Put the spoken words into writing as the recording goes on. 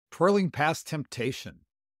Twirling Past Temptation.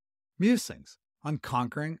 Musings on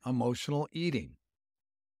Conquering Emotional Eating.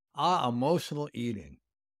 Emotional eating.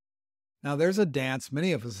 Now, there's a dance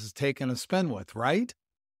many of us has taken a spin with, right?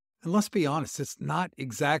 And let's be honest, it's not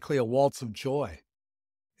exactly a waltz of joy.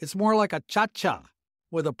 It's more like a cha-cha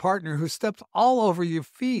with a partner who steps all over your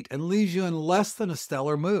feet and leaves you in less than a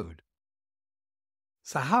stellar mood.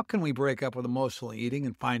 So how can we break up with emotional eating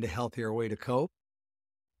and find a healthier way to cope?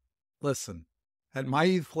 Listen, at my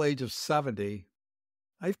youthful age of 70,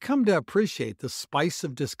 I've come to appreciate the spice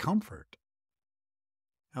of discomfort.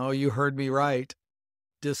 Oh, you heard me right.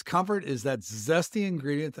 Discomfort is that zesty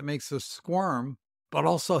ingredient that makes us squirm, but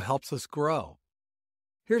also helps us grow.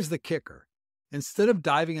 Here's the kicker. Instead of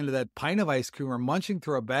diving into that pint of ice cream or munching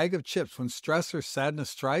through a bag of chips when stress or sadness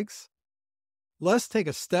strikes, let's take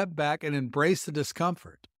a step back and embrace the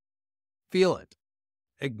discomfort. Feel it,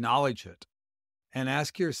 acknowledge it, and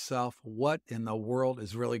ask yourself what in the world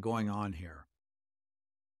is really going on here.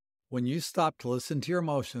 When you stop to listen to your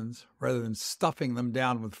emotions rather than stuffing them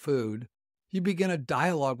down with food, you begin a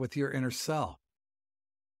dialogue with your inner self.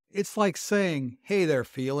 It's like saying, "Hey there,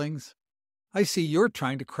 feelings. I see you're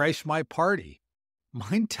trying to crash my party.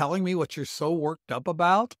 Mind telling me what you're so worked up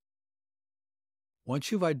about?"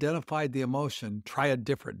 Once you've identified the emotion, try a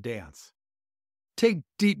different dance. Take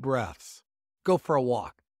deep breaths, go for a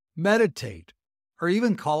walk, meditate, or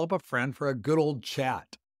even call up a friend for a good old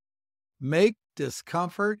chat. Make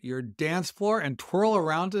discomfort your dance floor and twirl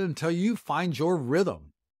around it until you find your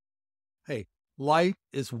rhythm. Hey, life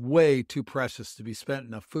is way too precious to be spent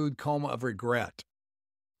in a food coma of regret.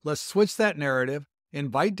 Let's switch that narrative,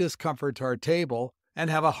 invite discomfort to our table,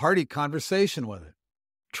 and have a hearty conversation with it.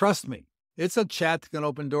 Trust me, it's a chat that can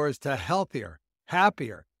open doors to a healthier,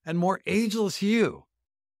 happier, and more ageless you.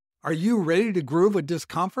 Are you ready to groove with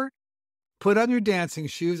discomfort? Put on your dancing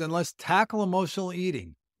shoes and let's tackle emotional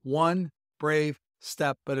eating, one brave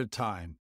step at a time.